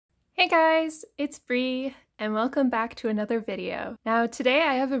Hey guys, it's Bree and welcome back to another video. Now today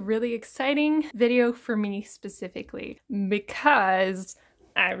I have a really exciting video for me specifically because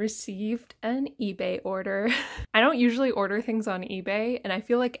I received an eBay order. I don't usually order things on eBay, and I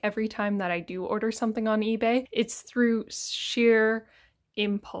feel like every time that I do order something on eBay, it's through sheer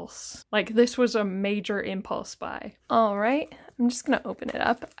impulse. Like this was a major impulse buy. All right, I'm just gonna open it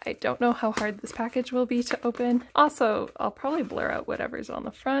up. I don't know how hard this package will be to open. Also, I'll probably blur out whatever's on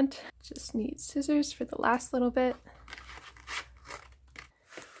the front. Just need scissors for the last little bit.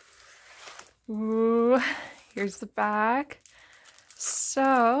 Ooh, here's the back.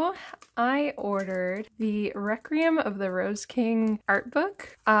 So I ordered the Requiem of the Rose King art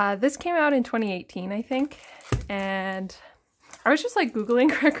book. This came out in 2018, I think, and I was just like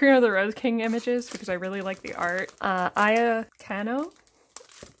Googling Requiem of the Rose King images because I really like the art. Aya Kanno,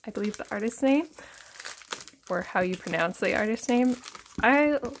 I believe the artist's name, or how you pronounce the artist's name.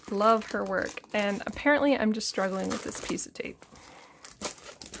 I love her work, and apparently I'm just struggling with this piece of tape.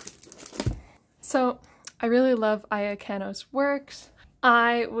 So I really love Aya Kanno's works.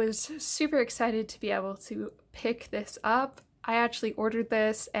 I was super excited to be able to pick this up. I actually ordered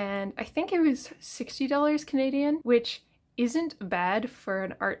this and I think it was $60 Canadian, which isn't bad for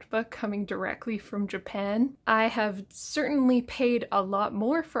an art book coming directly from Japan. I have certainly paid a lot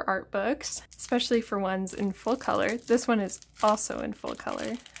more for art books, especially for ones in full color. This one is also in full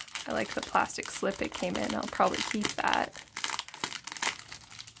color. I like the plastic slip it came in. I'll probably keep that.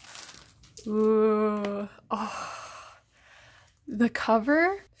 Ooh, oh. The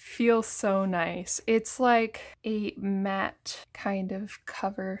cover feels so nice. It's like a matte kind of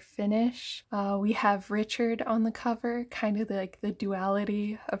cover finish. We have Richard on the cover, kind of like the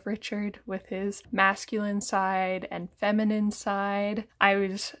duality of Richard with his masculine side and feminine side. I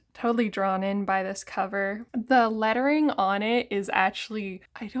was totally drawn in by this cover. The lettering on it is actually,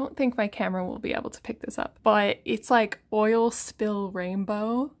 I don't think my camera will be able to pick this up, but it's like oil spill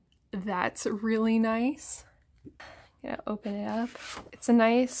rainbow. That's really nice. Yeah, open it up. It's a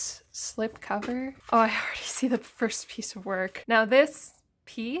nice slip cover. Oh, I already see the first piece of work. Now this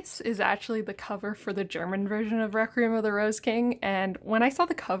piece is actually the cover for the German version of Requiem of the Rose King, and when I saw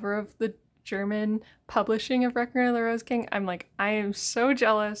the cover of the German publishing of Requiem of the Rose King, I'm like, I am so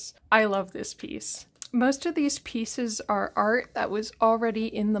jealous. I love this piece. Most of these pieces are art that was already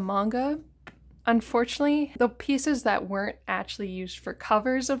in the manga. Unfortunately, the pieces that weren't actually used for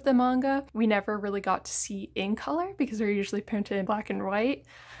covers of the manga, we never really got to see in color because they're usually printed in black and white.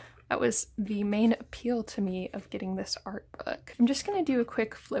 That was the main appeal to me of getting this art book. I'm just gonna do a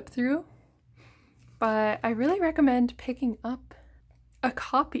quick flip through, but I really recommend picking up a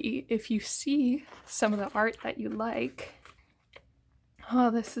copy if you see some of the art that you like. Oh,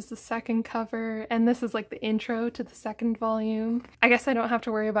 this is the second cover, and this is like the intro to the second volume. I guess I don't have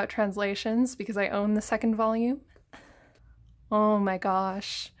to worry about translations because I own the second volume. Oh my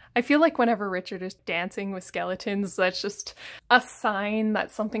gosh. I feel like whenever Richard is dancing with skeletons, that's just a sign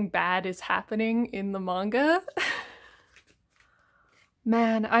that something bad is happening in the manga.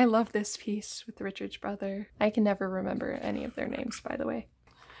 Man, I love this piece with Richard's brother. I can never remember any of their names, by the way,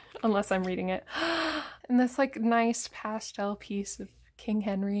 unless I'm reading it. And this like nice pastel piece of King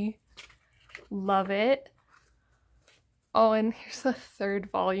Henry. Love it. Oh, and here's the third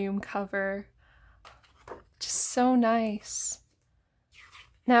volume cover. Just so nice.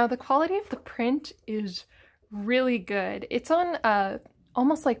 Now, the quality of the print is really good. It's on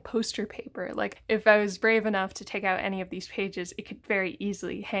almost like poster paper. Like if I was brave enough to take out any of these pages, it could very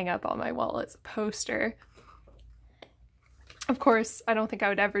easily hang up on my wall as a poster. Of course, I don't think I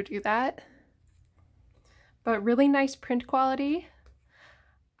would ever do that. But really nice print quality.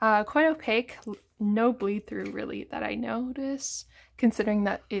 Quite opaque, no bleed through really that I notice, considering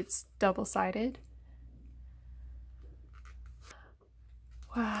that it's double-sided.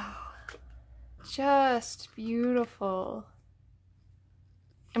 Wow, just beautiful.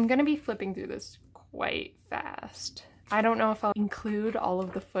 I'm gonna be flipping through this quite fast. I don't know if I'll include all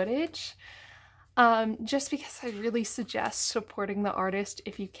of the footage, just because I really suggest supporting the artist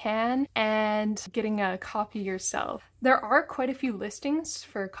if you can and getting a copy yourself. There are quite a few listings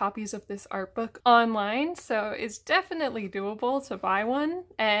for copies of this art book online, so it's definitely doable to buy one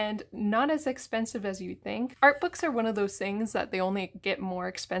and not as expensive as you think. Art books are one of those things that they only get more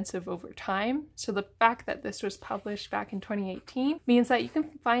expensive over time, so the fact that this was published back in 2018 means that you can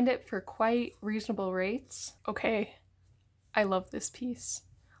find it for quite reasonable rates. Okay, I love this piece.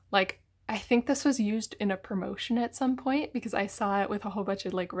 Like, I think this was used in a promotion at some point because I saw it with a whole bunch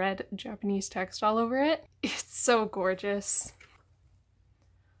of like red Japanese text all over it. It's so gorgeous.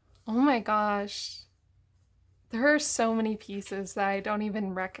 Oh my gosh. There are so many pieces that I don't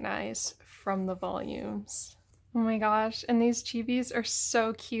even recognize from the volumes. Oh my gosh, and these chibis are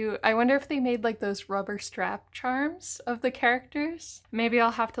so cute. I wonder if they made like those rubber strap charms of the characters. Maybe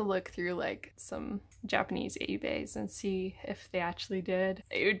I'll have to look through like some Japanese eBays and see if they actually did.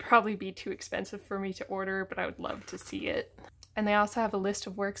 It would probably be too expensive for me to order, but I would love to see it. And they also have a list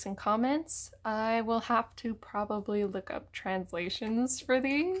of works and comments. I will have to probably look up translations for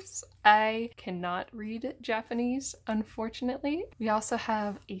these. I cannot read Japanese, unfortunately. We also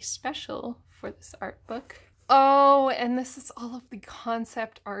have a special for this art book. Oh, and this is all of the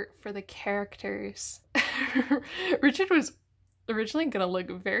concept art for the characters. Richard was originally gonna look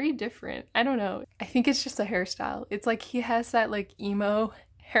very different. I don't know. I think it's just a hairstyle. It's like he has that like emo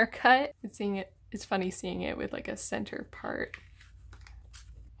haircut. It's funny seeing it with like a center part.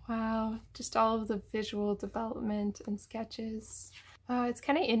 Wow, just all of the visual development and sketches. It's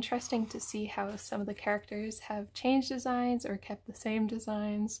kind of interesting to see how some of the characters have changed designs or kept the same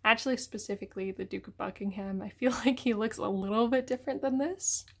designs. Actually, specifically the Duke of Buckingham, I feel like he looks a little bit different than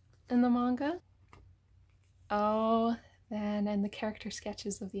this in the manga. Oh, and the character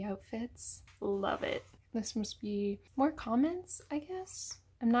sketches of the outfits. Love it. This must be more comments, I guess?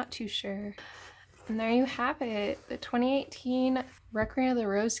 I'm not too sure. And there you have it, the 2018 Requiem of the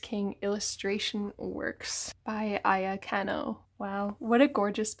Rose King illustration works by Aya Kanno. Wow, what a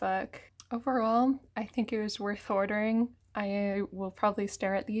gorgeous book. Overall, I think it was worth ordering. I will probably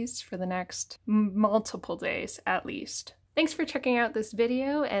stare at these for the next multiple days at least. Thanks for checking out this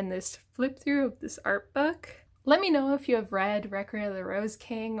video and this flip through of this art book. Let me know if you have read Requiem of the Rose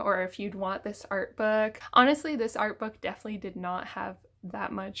King or if you'd want this art book. Honestly, this art book definitely did not have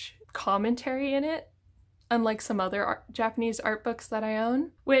that much commentary in it, unlike some other Japanese art books that I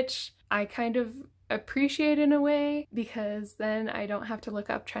own, which I kind of appreciate in a way because then I don't have to look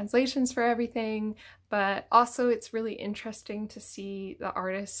up translations for everything, but also it's really interesting to see the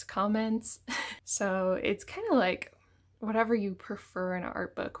artist's comments. So it's kind of like whatever you prefer in an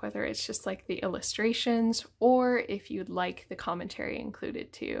art book, whether it's just like the illustrations or if you'd like the commentary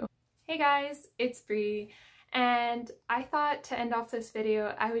included too. Hey guys, it's Bree. And I thought to end off this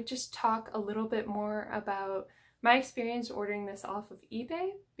video, I would just talk a little bit more about my experience ordering this off of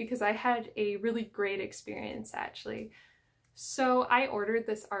eBay because I had a really great experience actually. So I ordered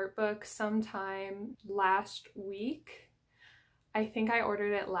this art book sometime last week. I think I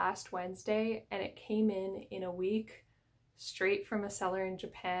ordered it last Wednesday and it came in a week straight from a seller in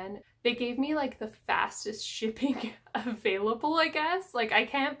Japan. They gave me like the fastest shipping available, I guess. Like I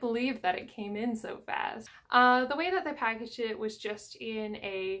can't believe that it came in so fast. The way that they packaged it was just in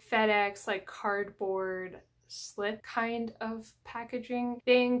a FedEx like cardboard slip kind of packaging.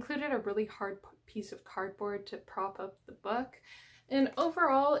 They included a really hard piece of cardboard to prop up the book. And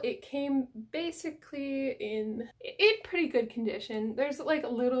overall, it came basically in pretty good condition. There's like a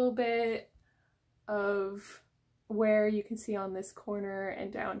little bit of where you can see on this corner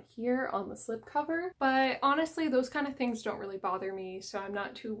and down here on the slipcover. But honestly, those kind of things don't really bother me, so I'm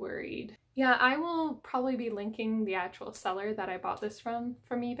not too worried. Yeah, I will probably be linking the actual seller that I bought this from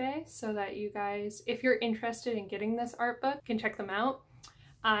eBay so that you guys, if you're interested in getting this art book, can check them out.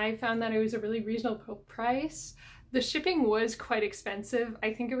 I found that it was a really reasonable price. The shipping was quite expensive.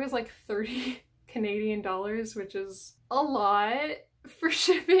 I think it was like 30 Canadian dollars, which is a lot for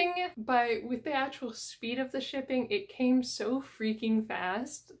shipping, but with the actual speed of the shipping, it came so freaking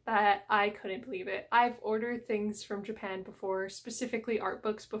fast that I couldn't believe it. I've ordered things from Japan before, specifically art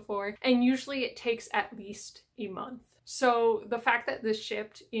books before, and usually it takes at least a month. So the fact that this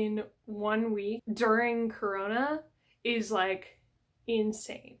shipped in 1 week during Corona is like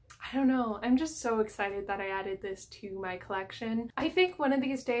insane. I don't know, I'm just so excited that I added this to my collection. I think one of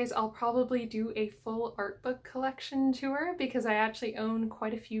these days I'll probably do a full art book collection tour because I actually own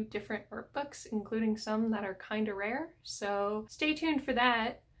quite a few different art books, including some that are kind of rare, so stay tuned for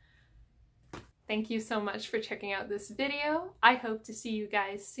that. Thank you so much for checking out this video. I hope to see you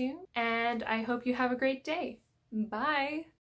guys soon, and I hope you have a great day. Bye!